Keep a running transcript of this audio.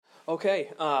Okay,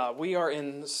 we are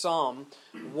in Psalm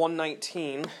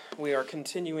 119. We are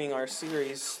continuing our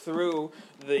series through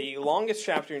the longest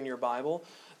chapter in your Bible,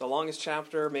 the longest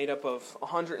chapter made up of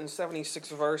 176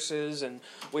 verses, and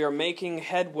we are making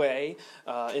headway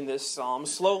in this psalm.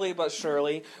 Slowly but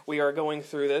surely, we are going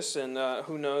through this, and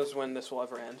who knows when this will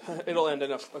ever end. It'll end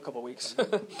in a couple weeks.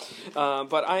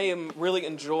 But I am really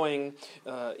enjoying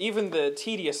even the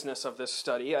tediousness of this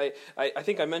study. I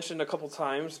think I mentioned a couple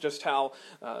times just how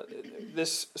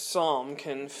this psalm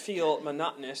can feel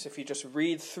monotonous if you just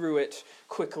read through it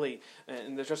quickly.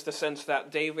 And there's just the sense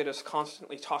that David is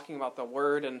constantly talking about the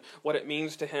word and what it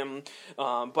means to him.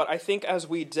 But I think as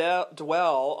we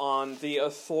dwell on the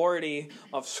authority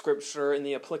of Scripture and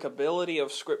the applicability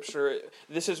of Scripture,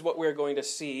 this is what we're going to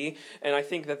see. And I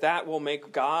think that will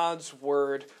make God's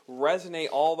word resonate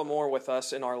all the more with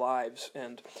us in our lives.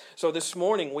 And so this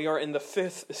morning we are in the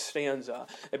 5th stanza.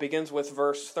 It begins with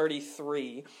verse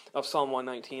 33 of Psalm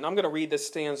 119. I'm going to read this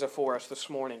stanza for us this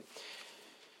morning.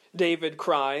 David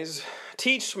cries,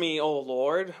 "Teach me, O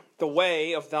Lord, the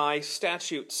way of thy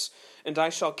statutes, and I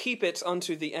shall keep it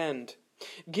unto the end.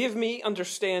 Give me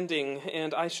understanding,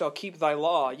 and I shall keep thy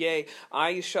law. Yea,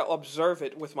 I shall observe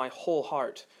it with my whole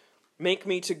heart. Make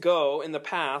me to go in the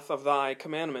path of thy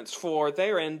commandments, for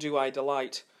therein do I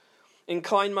delight.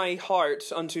 Incline my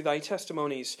heart unto thy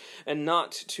testimonies, and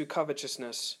not to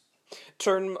covetousness.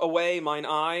 Turn away mine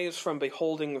eyes from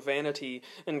beholding vanity,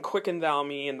 and quicken thou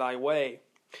me in thy way.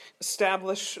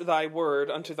 Establish thy word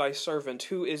unto thy servant,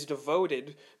 who is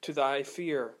devoted to thy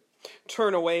fear.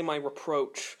 Turn away my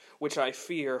reproach, which I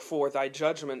fear, for thy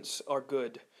judgments are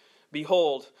good.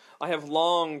 Behold, I have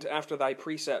longed after thy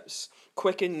precepts.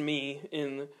 Quicken me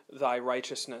in thy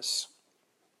righteousness."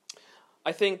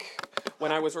 I think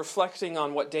when I was reflecting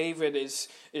on what David is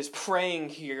praying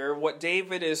here, what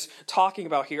David is talking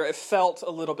about here, it felt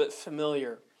a little bit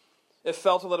familiar. It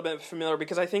felt a little bit familiar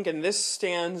because I think in this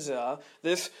stanza,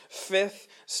 this 5th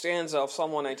stanza of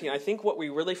Psalm 119, I think what we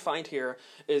really find here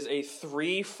is a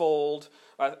threefold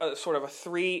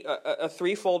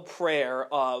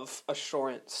prayer of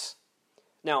assurance.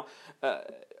 Now,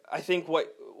 I think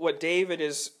what David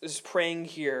is praying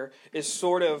here is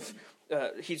sort of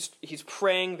he's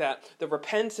praying that the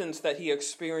repentance that he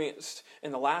experienced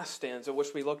in the last stanza,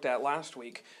 which we looked at last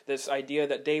week, this idea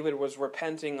that David was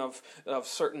repenting of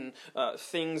certain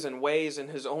things and ways in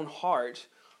his own heart,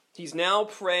 he's now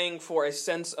praying for a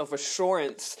sense of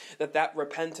assurance that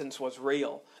repentance was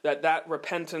real, that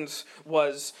repentance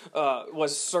was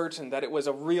certain, that it was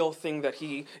a real thing that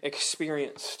he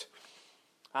experienced.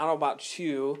 I don't know about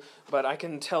you, but I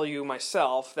can tell you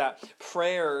myself that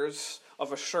prayers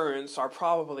of assurance are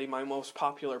probably my most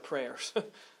popular prayers.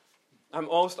 I'm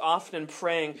most often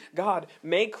praying, God,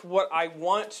 make what I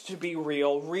want to be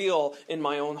real in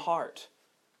my own heart.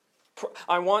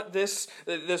 I want this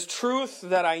truth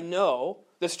that I know,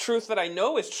 this truth that I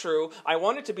know is true, I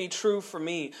want it to be true for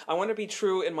me. I want it to be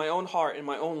true in my own heart, in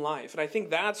my own life. And I think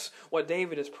that's what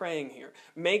David is praying here.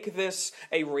 Make this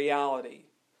a reality.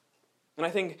 And I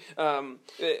think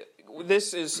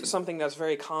this is something that's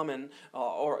very common,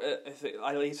 or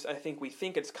at least I think we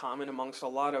think it's common amongst a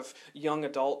lot of young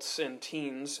adults and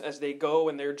teens as they go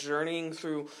and they're journeying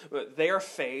through their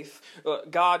faith.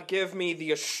 God, give me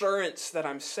the assurance that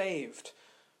I'm saved.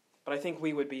 But I think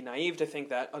we would be naive to think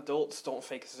that adults don't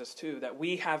face this too, that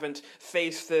we haven't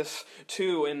faced this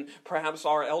too in perhaps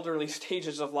our elderly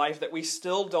stages of life, that we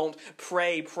still don't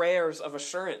pray prayers of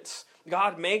assurance.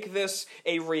 God, make this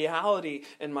a reality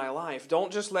in my life.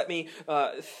 Don't just let me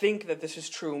think that this is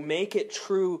true. Make it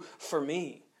true for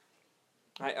me.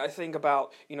 I think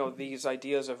about, these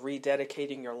ideas of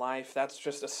rededicating your life. That's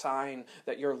just a sign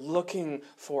that you're looking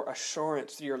for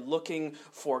assurance. You're looking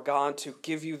for God to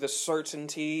give you the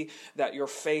certainty that your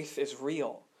faith is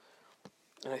real.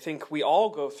 And I think we all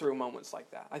go through moments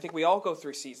like that. I think we all go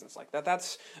through seasons like that.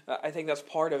 I think that's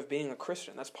part of being a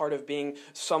Christian. That's part of being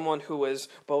someone who is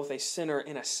both a sinner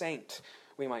and a saint,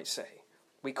 we might say.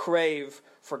 We crave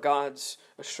for God's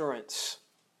assurance.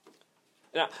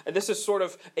 Now, this is sort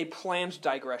of a planned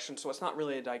digression, so it's not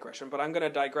really a digression, but I'm going to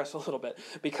digress a little bit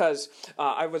because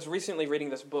I was recently reading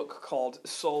this book called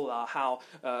Sola, how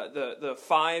the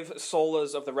 5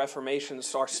 solas of the Reformation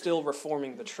are still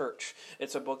reforming the church.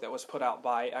 It's a book that was put out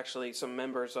by actually some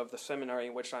members of the seminary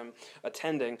in which I'm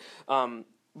attending.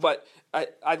 But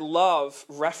I love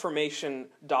Reformation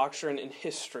doctrine and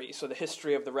history. So the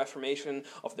history of the Reformation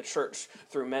of the church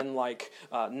through men like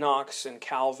Knox and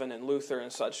Calvin and Luther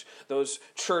and such. Those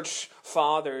church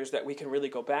fathers that we can really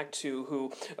go back to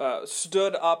who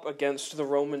stood up against the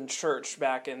Roman church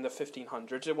back in the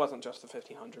 1500s. It wasn't just the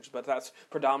 1500s, but that's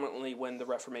predominantly when the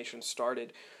Reformation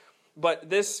started. But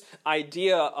this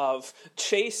idea of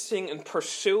chasing and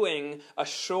pursuing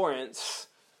assurance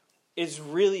is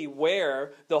really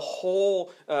where the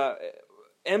whole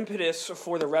impetus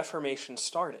for the Reformation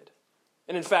started.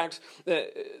 And in fact,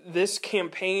 this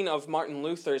campaign of Martin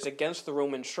Luther's against the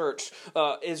Roman Church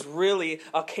is really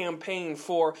a campaign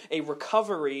for a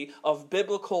recovery of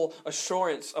biblical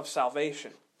assurance of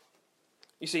salvation.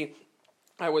 You see,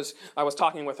 I was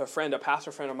talking with a friend, a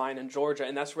pastor friend of mine in Georgia,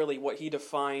 and that's really what he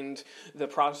defined the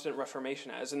Protestant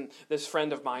Reformation as. And this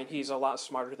friend of mine, he's a lot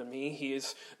smarter than me.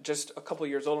 He's just a couple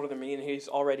years older than me, and he's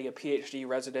already a PhD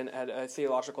resident at a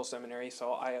theological seminary,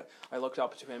 so I looked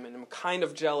up to him, and I'm kind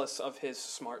of jealous of his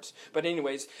smarts. But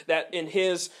anyways, that in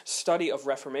his study of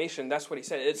Reformation, that's what he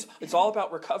said. It's all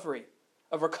about recovery.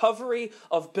 A recovery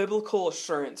of biblical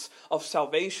assurance of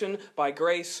salvation by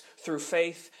grace through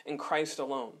faith in Christ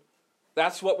alone.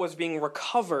 That's what was being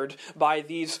recovered by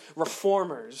these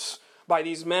reformers, by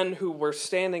these men who were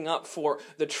standing up for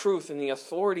the truth and the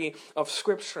authority of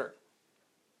Scripture.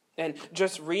 And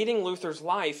just reading Luther's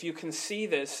life, you can see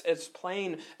this as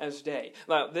plain as day.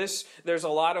 Now, there's a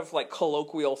lot of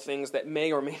colloquial things that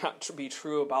may or may not be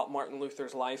true about Martin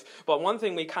Luther's life. But one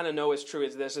thing we kind of know is true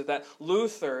is that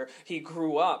Luther, he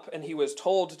grew up and he was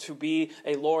told to be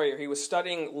a lawyer. He was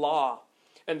studying law.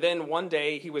 And then one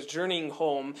day he was journeying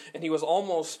home and he was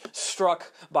almost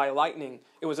struck by lightning.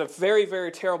 It was a very, very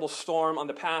terrible storm on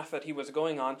the path that he was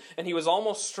going on, and he was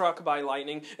almost struck by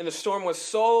lightning, and the storm was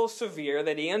so severe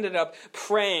that he ended up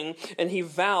praying, and he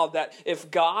vowed that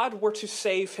if God were to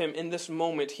save him in this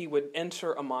moment, he would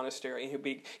enter a monastery,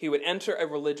 and he would enter a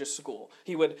religious school.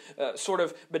 He would sort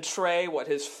of betray what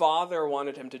his father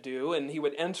wanted him to do, and he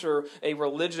would enter a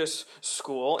religious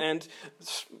school, and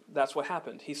that's what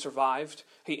happened. He survived.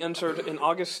 He entered an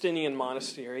Augustinian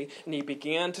monastery, and he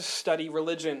began to study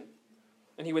religion.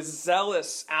 And he was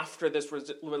zealous after this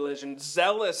religion,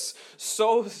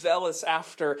 so zealous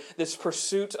after this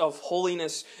pursuit of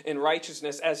holiness and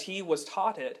righteousness as he was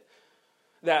taught it,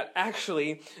 that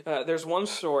actually, there's one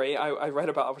story I read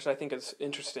about, which I think is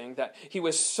interesting, that he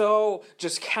was so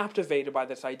just captivated by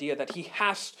this idea that he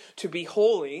has to be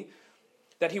holy,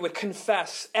 that he would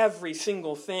confess every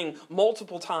single thing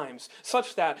multiple times,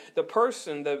 such that the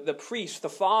person, the priest, the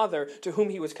father to whom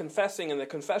he was confessing in the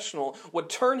confessional would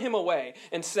turn him away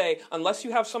and say, unless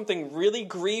you have something really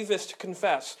grievous to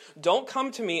confess, don't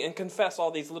come to me and confess all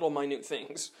these little minute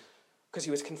things. Because he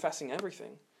was confessing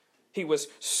everything. He was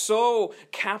so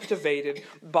captivated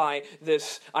by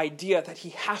this idea that he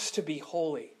has to be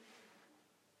holy,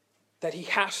 that he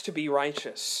has to be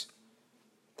righteous,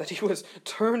 that he was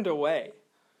turned away.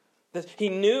 That he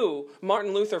knew,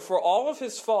 Martin Luther, for all of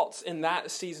his faults in that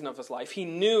season of his life, he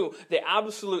knew the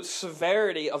absolute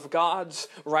severity of God's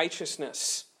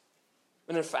righteousness.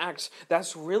 And in fact,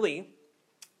 that's really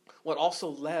what also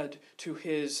led to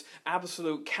his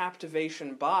absolute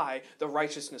captivation by the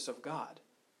righteousness of God.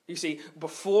 You see,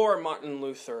 before Martin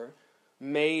Luther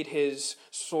made his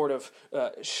sort of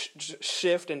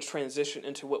shift and transition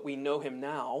into what we know him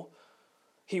now,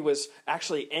 he was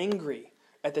actually angry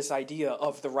at this idea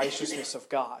of the righteousness of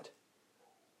God.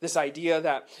 This idea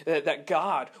that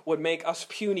God would make us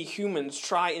puny humans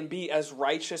try and be as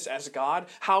righteous as God.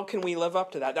 How can we live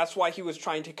up to that? That's why he was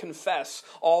trying to confess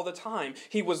all the time.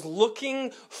 He was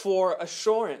looking for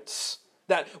assurance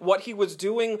that what he was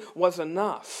doing was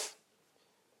enough.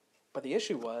 But the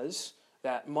issue was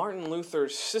that Martin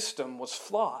Luther's system was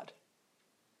flawed.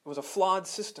 It was a flawed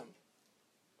system.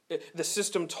 The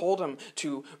system told him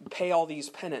to pay all these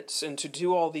penance and to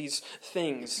do all these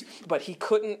things, but he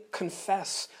couldn't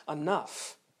confess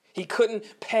enough. He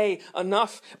couldn't pay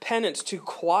enough penance to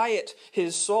quiet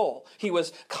his soul. He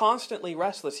was constantly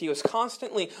restless. He was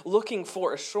constantly looking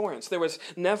for assurance. There was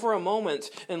never a moment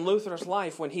in Luther's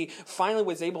life when he finally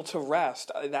was able to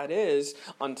rest, that is,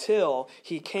 until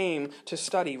he came to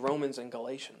study Romans and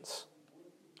Galatians.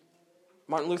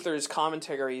 Martin Luther's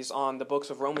commentaries on the books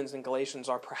of Romans and Galatians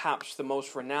are perhaps the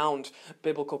most renowned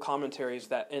biblical commentaries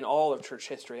that in all of church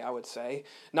history, I would say.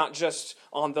 Not just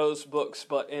on those books,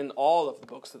 but in all of the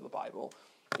books of the Bible.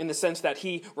 In the sense that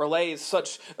he relays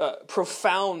such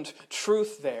profound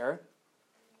truth there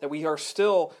that we are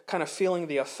still kind of feeling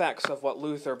the effects of what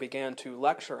Luther began to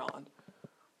lecture on.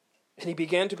 And he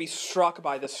began to be struck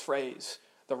by this phrase,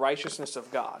 the righteousness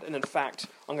of God. And in fact,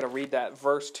 I'm going to read that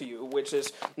verse to you, which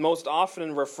is most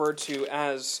often referred to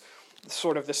as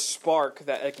sort of the spark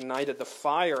that ignited the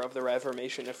fire of the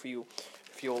Reformation, if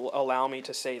you'll allow me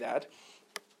to say that.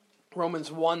 Romans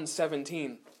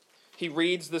 1:17. He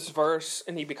reads this verse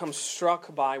and he becomes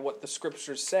struck by what the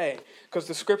scriptures say. Because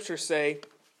the scriptures say,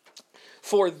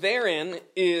 "For therein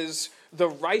is the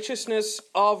righteousness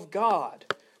of God,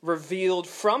 revealed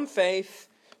from faith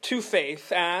to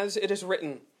faith, as it is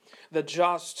written, the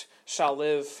just shall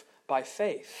live by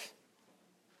faith.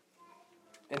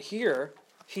 And here,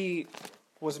 he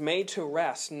was made to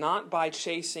rest, not by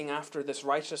chasing after this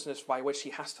righteousness by which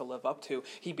he has to live up to.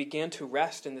 He began to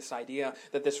rest in this idea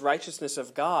that this righteousness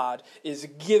of God is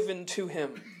given to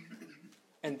him.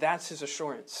 And that's his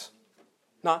assurance.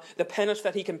 Not the penance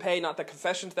that he can pay, not the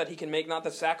confessions that he can make, not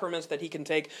the sacraments that he can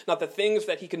take, not the things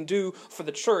that he can do for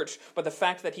the church, but the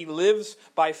fact that he lives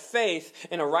by faith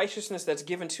in a righteousness that's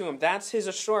given to him. That's his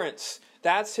assurance.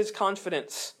 That's his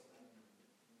confidence.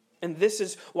 And this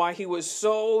is why he was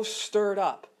so stirred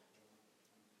up.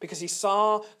 Because he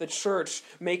saw the church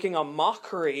making a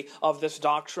mockery of this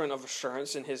doctrine of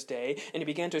assurance in his day, and he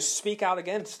began to speak out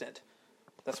against it.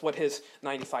 That's what his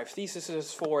 95 Thesis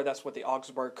is for. That's what the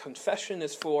Augsburg Confession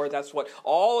is for. That's what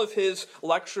all of his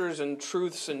lectures and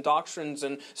truths and doctrines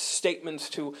and statements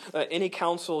to any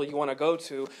council you want to go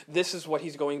to, this is what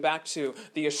he's going back to.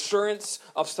 The assurance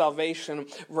of salvation,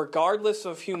 regardless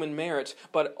of human merit,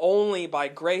 but only by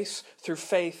grace through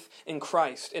faith in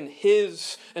Christ,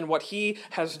 in what he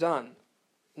has done.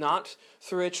 Not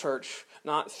through a church,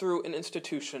 not through an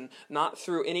institution, not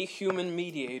through any human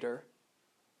mediator.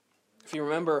 If you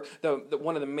remember,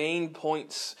 one of the main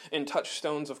points and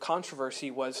touchstones of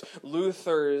controversy was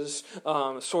Luther's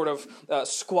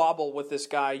squabble with this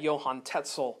guy, Johann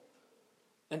Tetzel.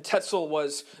 And Tetzel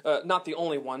was not the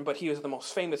only one, but he was the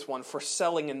most famous one for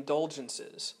selling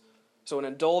indulgences. So an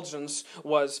indulgence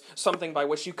was something by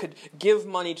which you could give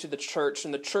money to the church,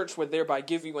 and the church would thereby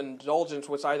give you an indulgence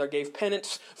which either gave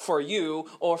penance for you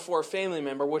or for a family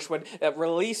member, which would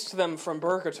release them from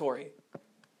purgatory.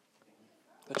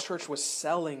 The church was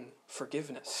selling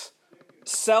forgiveness,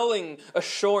 selling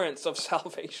assurance of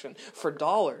salvation for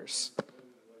dollars.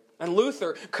 And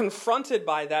Luther, confronted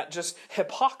by that just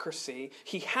hypocrisy,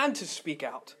 he had to speak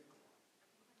out.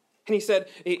 And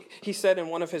he said in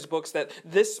one of his books that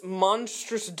this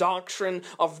monstrous doctrine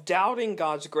of doubting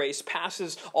God's grace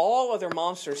passes all other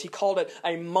monsters. He called it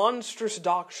a monstrous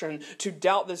doctrine to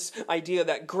doubt this idea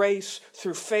that grace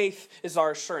through faith is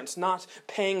our assurance, not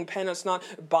paying penance, not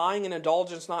buying an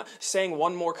indulgence, not saying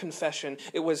one more confession.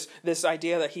 It was this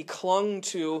idea that he clung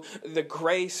to the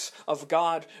grace of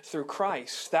God through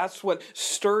Christ. That's what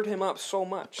stirred him up so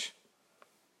much.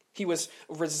 He was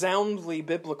resoundingly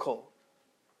biblical.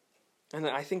 And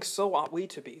I think so ought we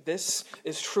to be. This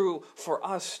is true for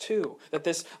us too. That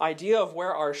this idea of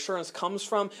where our assurance comes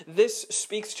from, this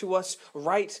speaks to us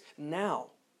right now.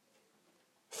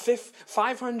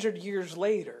 500 years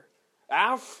later,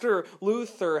 after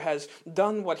Luther has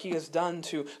done what he has done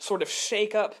to sort of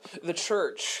shake up the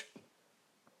church,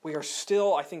 we are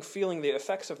still, I think, feeling the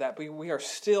effects of that. We are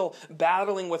still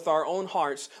battling with our own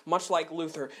hearts, much like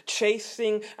Luther,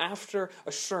 chasing after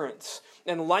assurance.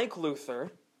 And like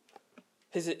Luther,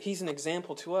 he's an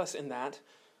example to us in that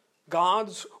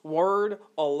God's word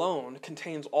alone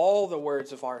contains all the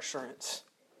words of our assurance.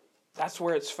 That's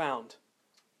where it's found.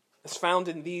 It's found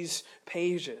in these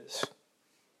pages.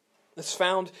 It's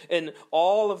found in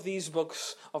all of these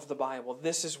books of the Bible.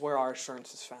 This is where our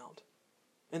assurance is found.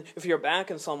 And if you're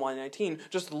back in Psalm 119,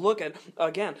 just look at,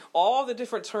 again, all the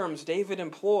different terms David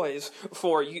employs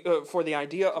for the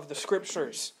idea of the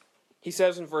Scriptures. He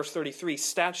says in verse 33,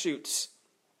 statutes.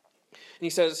 And he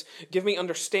says, give me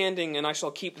understanding and I shall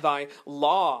keep thy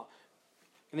law.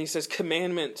 And he says,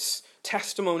 commandments,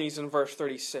 testimonies in verse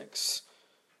 36.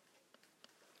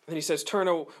 And he says, turn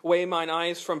away mine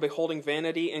eyes from beholding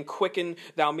vanity and quicken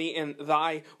thou me in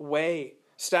thy way.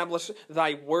 Establish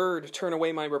thy word, turn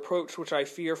away my reproach which I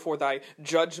fear for thy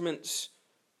judgments.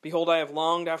 Behold, I have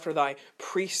longed after thy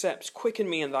precepts. Quicken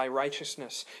me in thy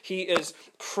righteousness. He is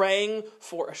praying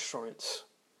for assurance.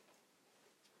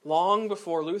 Long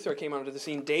before Luther came onto the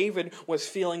scene, David was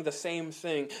feeling the same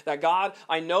thing. That God,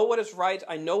 I know what is right,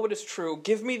 I know what is true.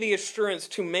 Give me the assurance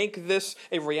to make this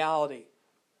a reality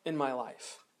in my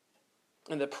life.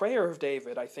 And the prayer of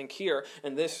David, I think here,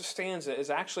 in this stanza,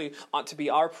 is actually ought to be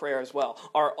our prayer as well.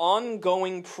 Our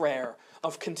ongoing prayer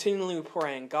of continually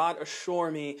praying, God,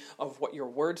 assure me of what your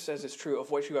word says is true,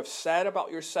 of what you have said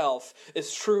about yourself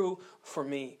is true for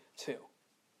me too.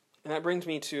 And that brings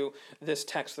me to this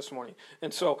text this morning.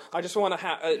 And so I just want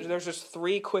to there's just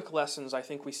 3 quick lessons I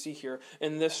think we see here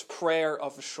in this prayer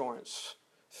of assurance.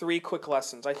 3 quick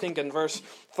lessons. I think in verse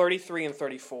 33 and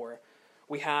 34,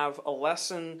 we have a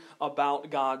lesson about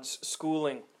God's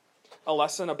schooling. A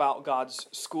lesson about God's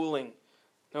schooling.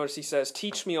 Notice he says,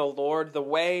 teach me, O Lord, the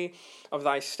way of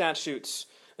thy statutes,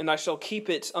 and I shall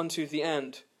keep it unto the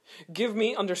end. Give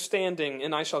me understanding,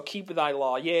 and I shall keep thy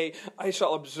law. Yea, I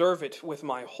shall observe it with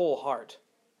my whole heart.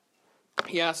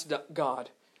 He asked God,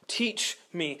 teach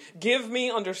me, give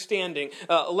me understanding,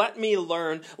 let me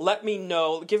learn, let me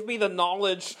know, give me the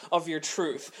knowledge of your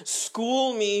truth.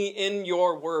 School me in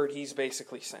your word, he's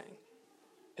basically saying.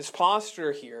 His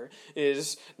posture here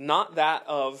is not that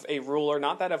of a ruler,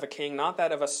 not that of a king, not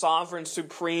that of a sovereign,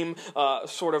 supreme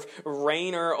sort of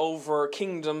reigner over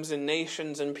kingdoms and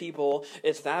nations and people.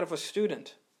 It's that of a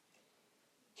student.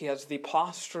 He has the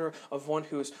posture of one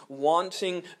who is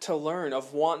wanting to learn,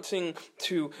 of wanting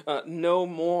to know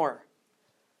more.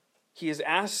 He is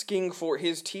asking for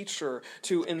his teacher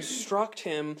to instruct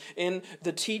him in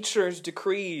the teacher's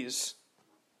decrees.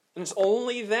 And it's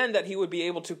only then that he would be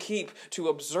able to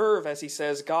observe, as he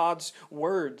says, God's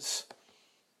words.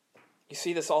 You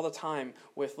see this all the time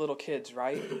with little kids,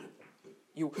 right?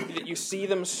 You see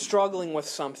them struggling with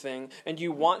something, and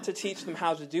you want to teach them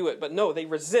how to do it, but no, they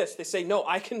resist. They say, no,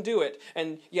 I can do it,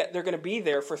 and yet they're going to be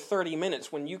there for 30 minutes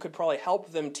when you could probably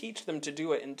help them, teach them to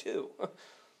do it in 2.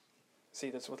 See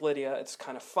this with Lydia. It's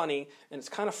kind of funny, and it's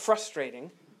kind of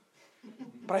frustrating,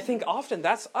 but I think often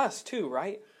that's us too,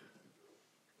 right?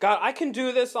 God, I can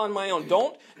do this on my own.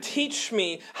 Don't teach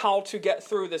me how to get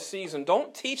through this season.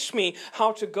 Don't teach me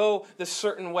how to go this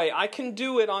certain way. I can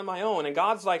do it on my own. And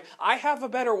God's like, I have a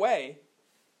better way.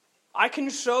 I can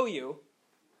show you.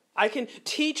 I can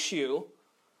teach you.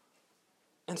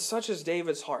 And such is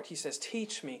David's heart. He says,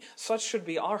 teach me. Such should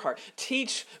be our heart.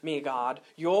 Teach me, God,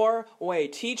 your way.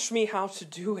 Teach me how to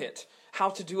do it. How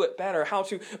to do it better, how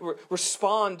to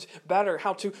respond better,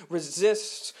 how to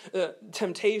resist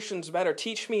temptations better.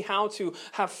 Teach me how to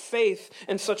have faith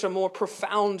in such a more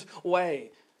profound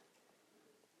way.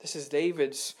 This is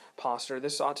David's posture.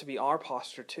 This ought to be our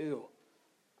posture too.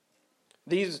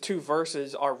 These 2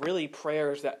 verses are really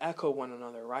prayers that echo one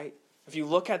another, right? If you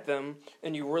look at them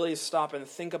and you really stop and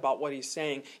think about what he's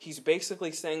saying, he's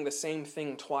basically saying the same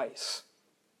thing twice.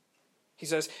 He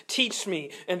says, teach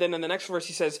me. And then in the next verse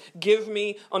he says, give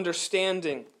me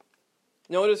understanding.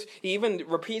 Notice he even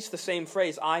repeats the same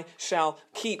phrase, I shall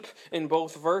keep, in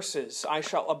both verses. I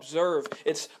shall observe.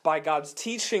 It's by God's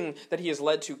teaching that he is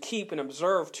led to keep and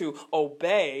observe, to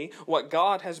obey what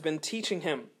God has been teaching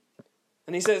him.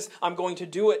 And he says, I'm going to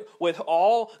do it with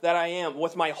all that I am,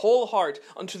 with my whole heart,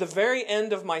 unto the very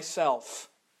end of myself.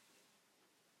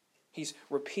 He's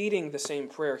repeating the same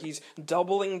prayer. He's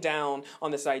doubling down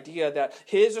on this idea that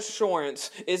his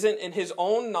assurance isn't in his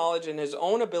own knowledge, in his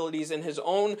own abilities, in his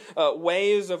own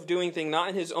ways of doing things, not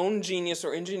in his own genius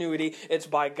or ingenuity. It's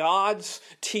by God's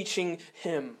teaching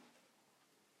him.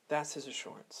 That's his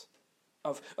assurance.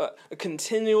 Of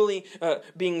continually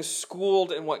being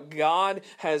schooled in what God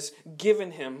has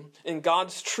given him, in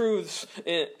God's truths,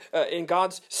 in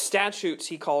God's statutes,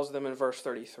 he calls them in verse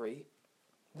 33.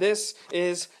 This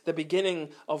is the beginning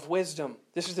of wisdom.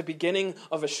 This is the beginning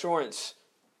of assurance.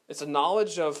 It's a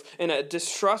knowledge of and a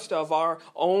distrust of our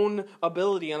own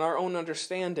ability and our own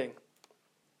understanding.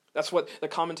 That's what the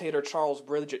commentator Charles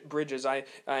Bridges, I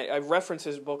reference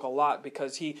his book a lot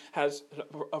because he has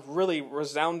a really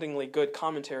resoundingly good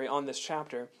commentary on this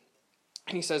chapter.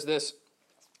 And he says this,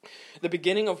 the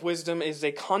beginning of wisdom is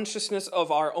a consciousness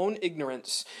of our own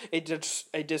ignorance, a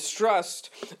distrust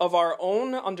of our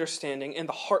own understanding, and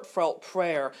the heartfelt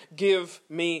prayer, give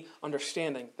me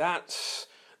understanding. That's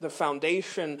the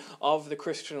foundation of the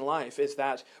Christian life, is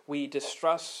that we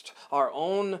distrust our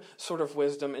own sort of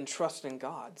wisdom and trust in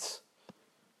God's.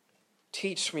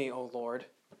 Teach me, O Lord.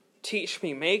 Teach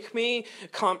me, make me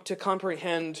to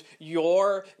comprehend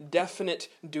your definite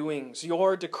doings,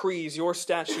 your decrees, your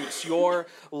statutes, your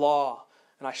law,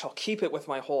 and I shall keep it with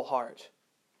my whole heart.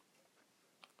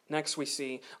 Next we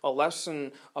see a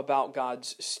lesson about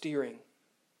God's steering.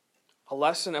 A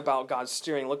lesson about God's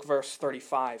steering. Look verse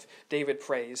 35. David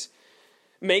prays,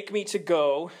 make me to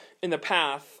go in the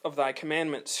path of thy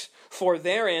commandments, for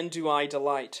therein do I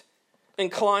delight.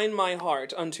 Incline my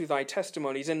heart unto thy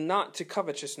testimonies, and not to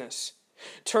covetousness.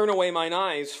 Turn away mine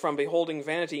eyes from beholding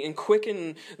vanity, and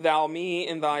quicken thou me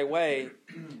in thy way.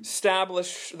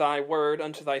 Establish thy word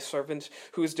unto thy servant,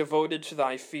 who is devoted to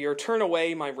thy fear. Turn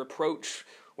away my reproach,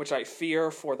 which I fear,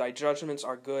 for thy judgments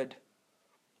are good.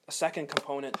 A second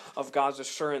component of God's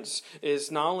assurance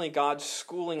is not only God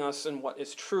schooling us in what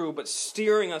is true, but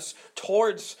steering us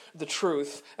towards the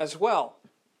truth as well.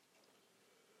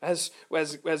 As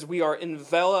we are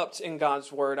enveloped in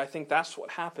God's word, I think that's what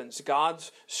happens.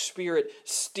 God's Spirit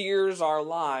steers our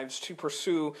lives to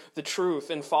pursue the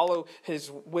truth and follow His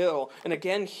will. And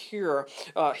again here,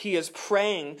 he is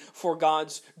praying for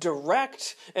God's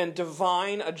direct and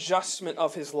divine adjustment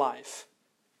of his life.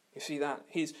 You see that?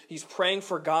 He's praying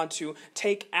for God to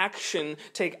take action,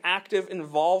 take active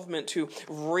involvement to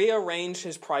rearrange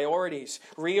his priorities,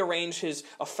 rearrange his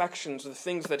affections, the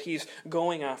things that he's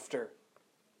going after.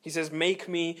 He says, make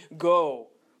me go.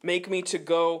 Make me to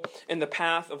go in the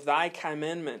path of thy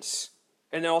commandments.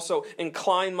 And also,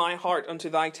 incline my heart unto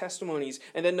thy testimonies.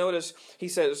 And then notice, he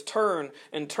says, turn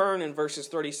and turn in verses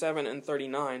 37 and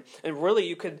 39. And really,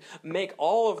 you could make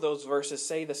all of those verses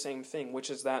say the same thing, which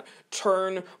is that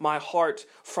turn my heart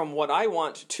from what I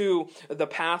want to the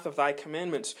path of thy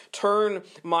commandments. Turn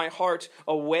my heart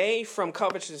away from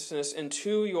covetousness and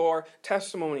to your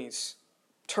testimonies.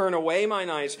 Turn away mine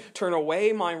eyes. Turn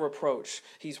away my reproach.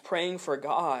 He's praying for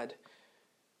God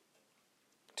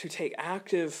to take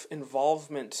active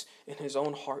involvement in his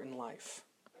own heart and life.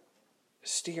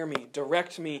 Steer me,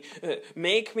 direct me,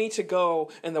 make me to go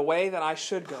in the way that I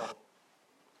should go.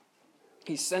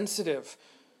 He's sensitive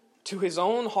to his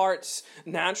own heart's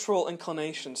natural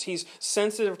inclinations. He's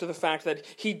sensitive to the fact that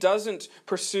he doesn't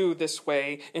pursue this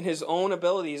way in his own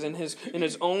abilities, in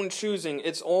his own choosing.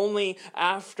 It's only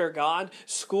after God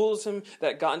schools him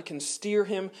that God can steer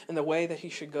him in the way that he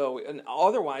should go. And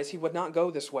otherwise, he would not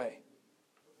go this way.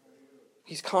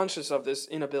 He's conscious of this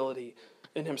inability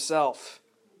in himself.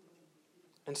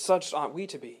 And such ought we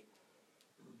to be.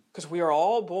 Because we are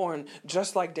all born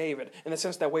just like David, in the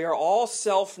sense that we are all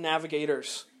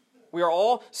self-navigators. We are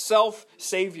all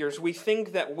self-saviors. We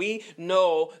think that we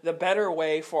know the better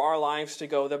way for our lives to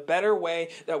go, the better way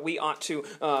that we ought to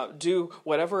do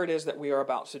whatever it is that we are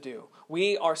about to do.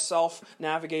 We are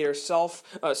self-navigators,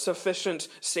 self-sufficient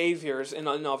saviors in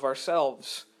and of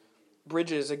ourselves.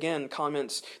 Bridges, again,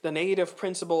 comments, the native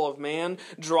principle of man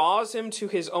draws him to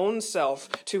his own self,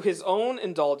 to his own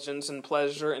indulgence and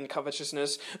pleasure and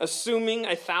covetousness, assuming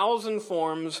 1,000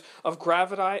 forms of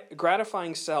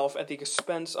gratifying self at the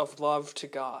expense of love to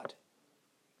God.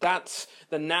 That's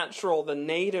the natural, the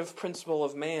native principle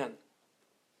of man.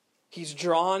 He's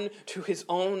drawn to his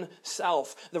own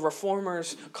self. The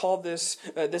Reformers called this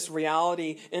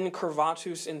reality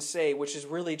incurvatus in se, which is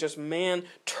really just man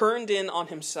turned in on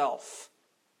himself.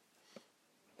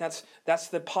 That's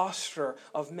the posture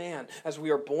of man. As we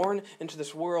are born into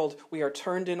this world, we are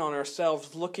turned in on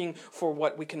ourselves, looking for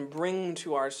what we can bring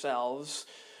to ourselves.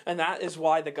 And that is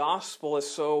why the gospel is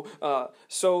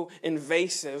so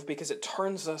invasive, because it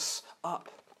turns us up.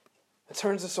 It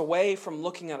turns us away from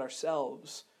looking at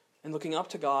ourselves and looking up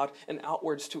to God and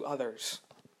outwards to others.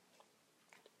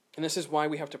 And this is why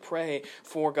we have to pray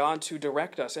for God to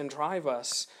direct us and drive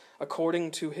us according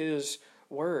to his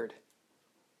word.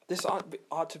 This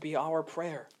ought to be our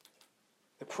prayer.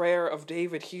 The prayer of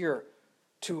David here,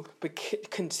 to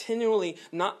continually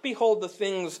not behold the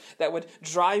things that would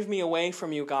drive me away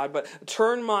from you, God, but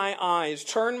turn my eyes,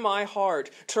 turn my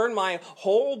heart, turn my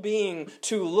whole being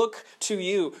to look to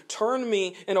you. Turn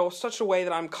me in such a way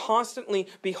that I'm constantly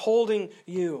beholding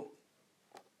you.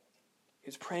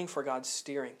 He's praying for God's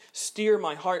steering. Steer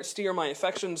my heart, steer my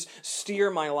affections, steer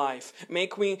my life.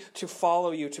 Make me to follow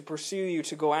you, to pursue you,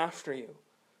 to go after you.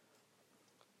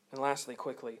 And lastly,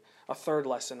 quickly, a third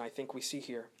lesson I think we see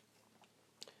here.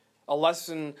 A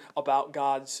lesson about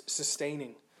God's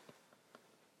sustaining.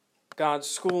 God's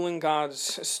schooling, God's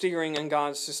steering, and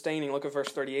God's sustaining. Look at verse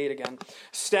 38 again.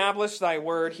 Establish thy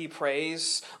word, he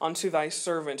prays, unto thy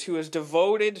servant, who is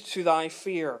devoted to thy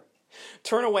fear.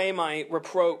 Turn away my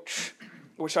reproach,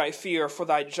 which I fear, for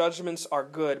thy judgments are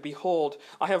good. Behold,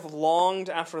 I have longed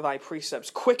after thy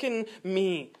precepts. Quicken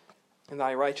me in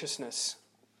thy righteousness.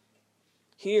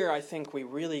 Here, I think we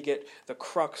really get the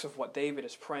crux of what David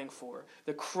is praying for,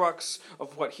 the crux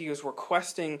of what he is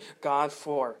requesting God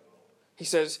for. He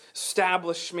says,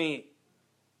 establish me,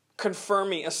 confirm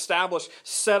me, establish,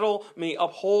 settle me,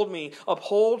 uphold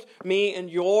me in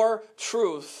your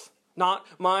truth, not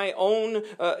my own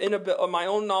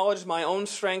knowledge, my own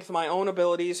strength, my own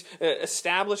abilities.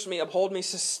 Establish me, uphold me,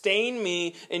 sustain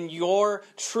me in your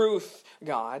truth,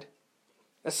 God.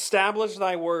 Establish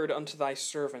thy word unto thy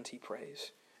servant, he prays.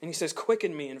 And he says,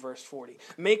 quicken me in verse 40.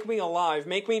 Make me alive.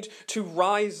 Make me to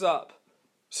rise up.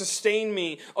 Sustain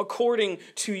me according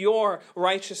to your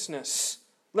righteousness.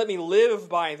 Let me live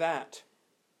by that.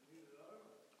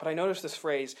 But I noticed this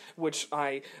phrase, which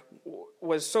I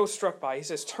was so struck by. He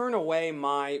says, turn away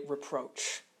my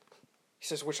reproach. He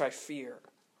says, which I fear.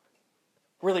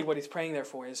 Really what he's praying there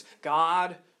for is,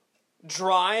 God,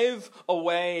 drive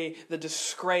away the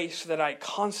disgrace that I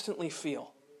constantly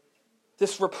feel.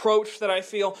 This reproach that I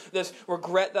feel, this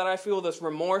regret that I feel, this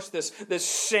remorse, this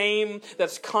shame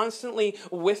that's constantly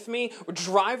with me.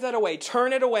 Drive that away.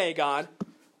 Turn it away, God.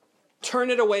 Turn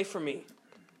it away from me.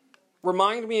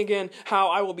 Remind me again how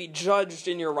I will be judged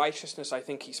in your righteousness, I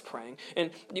think he's praying.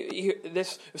 And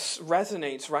this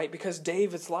resonates, right? Because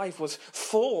David's life was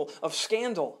full of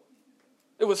scandal.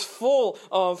 It was full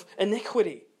of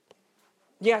iniquity.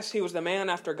 Yes, he was the man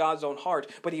after God's own heart,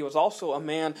 but he was also a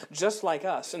man just like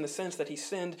us in the sense that he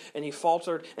sinned and he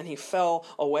faltered and he fell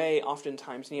away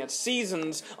oftentimes. And he had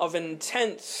seasons of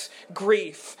intense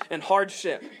grief and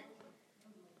hardship.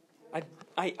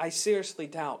 I seriously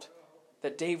doubt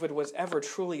that David was ever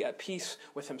truly at peace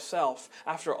with himself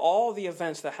after all the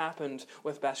events that happened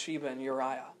with Bathsheba and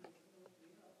Uriah.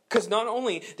 Because not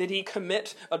only did he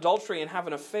commit adultery and have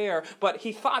an affair, but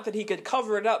he thought that he could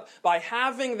cover it up by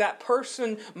having that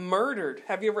person murdered.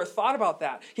 Have you ever thought about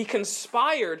that? He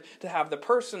conspired to have the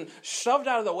person shoved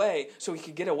out of the way so he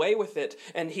could get away with it,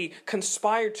 and he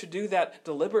conspired to do that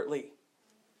deliberately.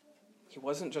 He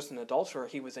wasn't just an adulterer,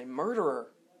 he was a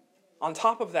murderer. On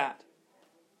top of that,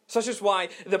 such is why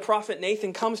the prophet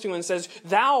Nathan comes to him and says,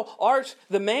 "Thou art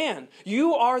the man.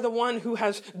 You are the one who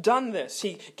has done this."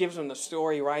 He gives him the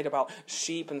story, right, about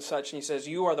sheep and such. And he says,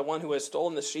 "You are the one who has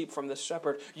stolen the sheep from this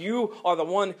shepherd. You are the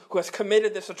one who has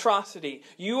committed this atrocity.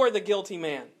 You are the guilty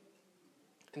man."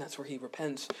 And that's where he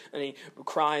repents. And he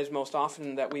cries most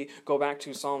often that we go back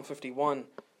to Psalm 51.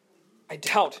 I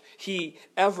doubt he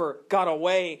ever got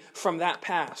away from that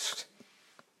past.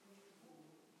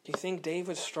 Do you think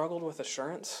David struggled with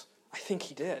assurance? I think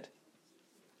he did.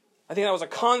 I think that was a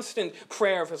constant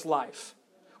prayer of his life.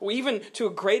 Well, even to a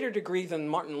greater degree than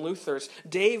Martin Luther's,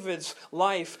 David's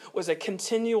life was a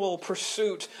continual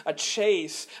pursuit, a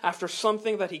chase after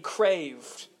something that he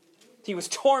craved. He was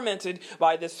tormented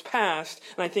by this past,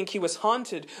 and I think he was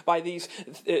haunted by these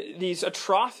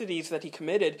atrocities that he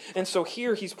committed. And so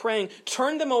here he's praying,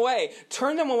 turn them away,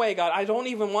 God. I don't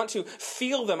even want to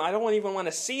feel them. I don't even want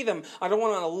to see them. I don't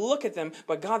want to look at them,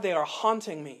 but God, they are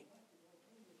haunting me.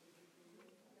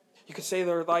 You could say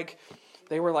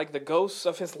they were like the ghosts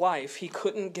of his life. He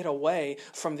couldn't get away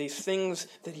from these things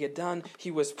that he had done. He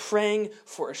was praying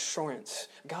for assurance.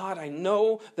 God, I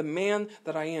know the man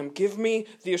that I am. Give me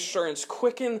the assurance.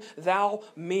 Quicken thou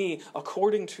me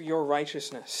according to your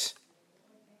righteousness.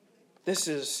 This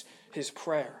is his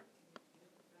prayer.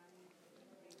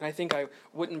 And I think I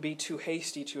wouldn't be too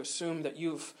hasty to assume that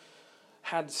you've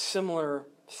had similar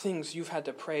things you've had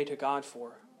to pray to God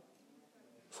for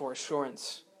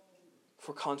assurance,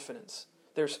 for confidence.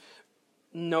 There's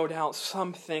no doubt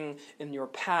something in your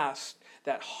past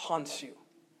that haunts you.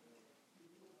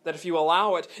 That if you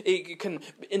allow it, it can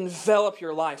envelop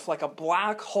your life like a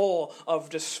black hole of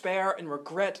despair and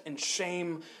regret and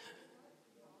shame.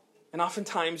 And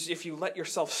oftentimes, if you let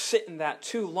yourself sit in that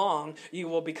too long, you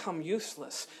will become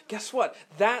useless. Guess what?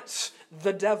 That's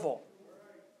the devil.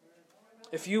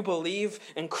 If you believe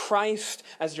in Christ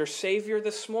as your Savior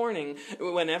this morning,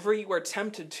 whenever you are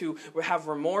tempted to have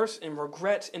remorse and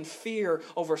regret and fear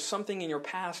over something in your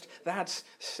past, that's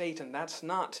Satan. That's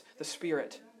not the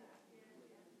Spirit.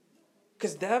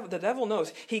 Because the devil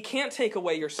knows he can't take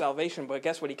away your salvation, but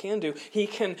guess what he can do? He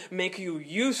can make you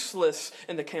useless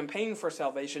in the campaign for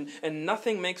salvation, and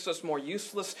nothing makes us more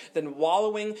useless than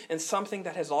wallowing in something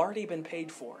that has already been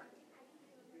paid for.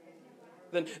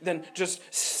 Than just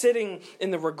sitting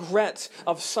in the regret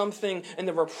of something and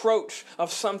the reproach of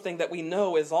something that we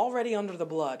know is already under the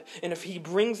blood. And if he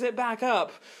brings it back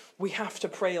up, we have to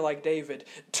pray like David.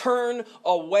 Turn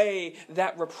away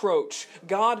that reproach.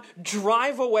 God,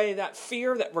 drive away that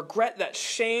fear, that regret, that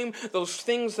shame, those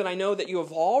things that I know that you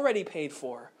have already paid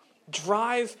for.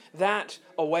 Drive that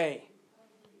away.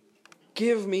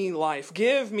 Give me life.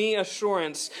 Give me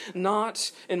assurance,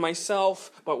 not in myself,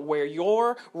 but where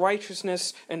your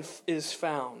righteousness is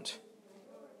found.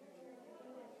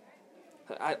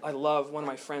 I love one of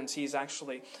my friends. He's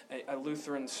actually a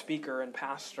Lutheran speaker and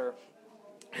pastor.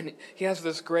 And he has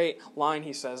this great line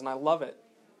he says, and I love it.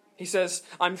 He says,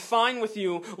 "I'm fine with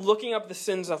you looking up the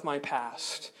sins of my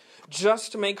past.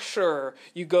 Just to make sure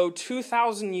you go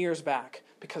 2,000 years back,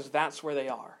 because that's where they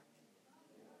are.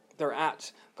 They're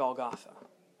at Golgotha.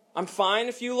 I'm fine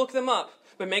if you look them up,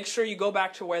 but make sure you go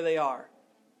back to where they are.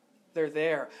 They're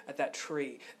there at that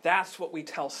tree." That's what we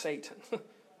tell Satan.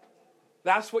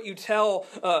 That's what you tell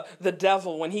the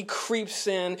devil when he creeps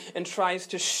in and tries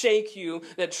to shake you,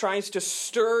 that tries to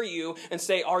stir you and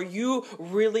say, "Are you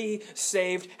really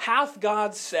saved? Hath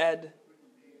God said?"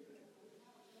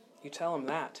 You tell him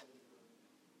that.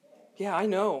 Yeah, I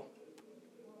know.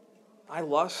 I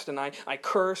lust and I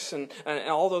curse and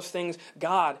all those things.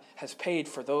 God has paid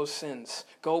for those sins.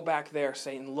 Go back there,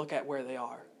 Satan. Look at where they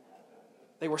are.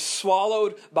 They were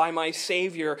swallowed by my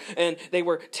Savior, and they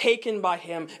were taken by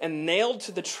him and nailed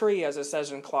to the tree, as it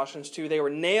says in Colossians 2. They were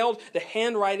nailed. The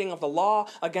handwriting of the law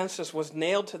against us was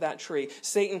nailed to that tree.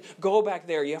 Satan, go back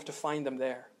there. You have to find them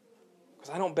there,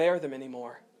 because I don't bear them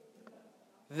anymore.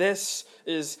 This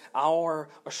is our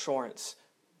assurance,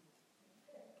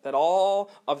 that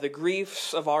all of the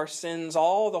griefs of our sins,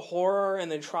 all the horror and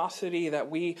the atrocity that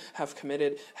we have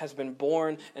committed has been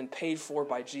borne and paid for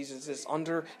by Jesus. It's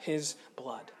under his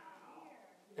blood.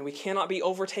 And we cannot be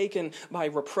overtaken by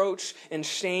reproach and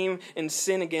shame and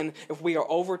sin again if we are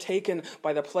overtaken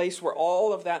by the place where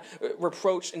all of that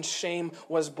reproach and shame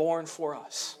was borne for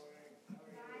us.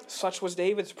 Such was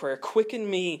David's prayer. Quicken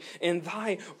me in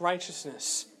thy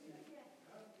righteousness.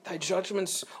 Thy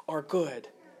judgments are good.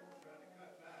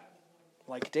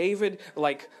 Like David,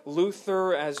 like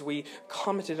Luther, as we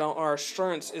commented on, our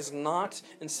assurance is not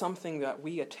in something that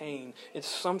we attain. It's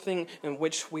something in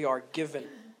which we are given.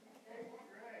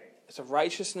 It's a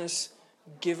righteousness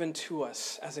given to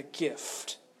us as a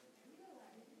gift.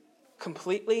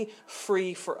 Completely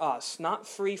free for us. Not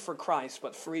free for Christ,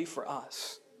 but free for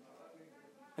us.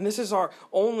 And this is our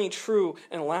only true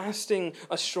and lasting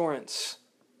assurance,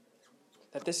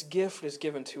 that this gift is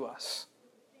given to us.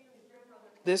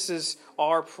 This is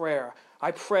our prayer.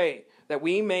 I pray that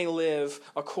we may live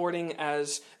according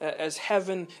as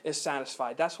heaven is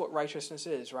satisfied. That's what righteousness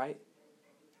is, right?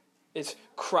 It's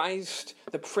Christ,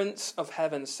 the Prince of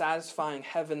Heaven, satisfying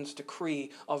heaven's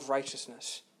decree of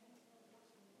righteousness.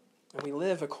 And we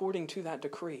live according to that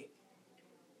decree.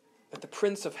 That the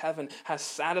Prince of Heaven has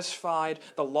satisfied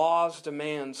the law's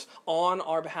demands on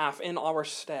our behalf, in our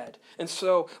stead. And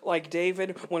so, like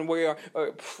David, when we are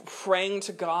praying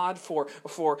to God for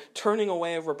turning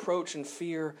away of reproach and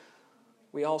fear,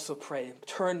 we also pray,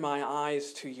 turn my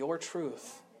eyes to your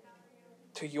truth,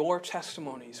 to your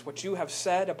testimonies, what you have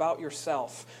said about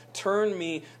yourself. Turn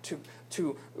me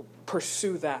to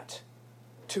pursue that,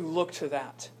 to look to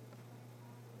that.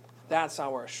 That's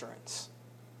our assurance.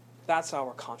 That's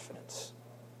our confidence.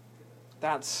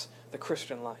 That's the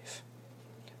Christian life.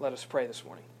 Let us pray this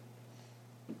morning.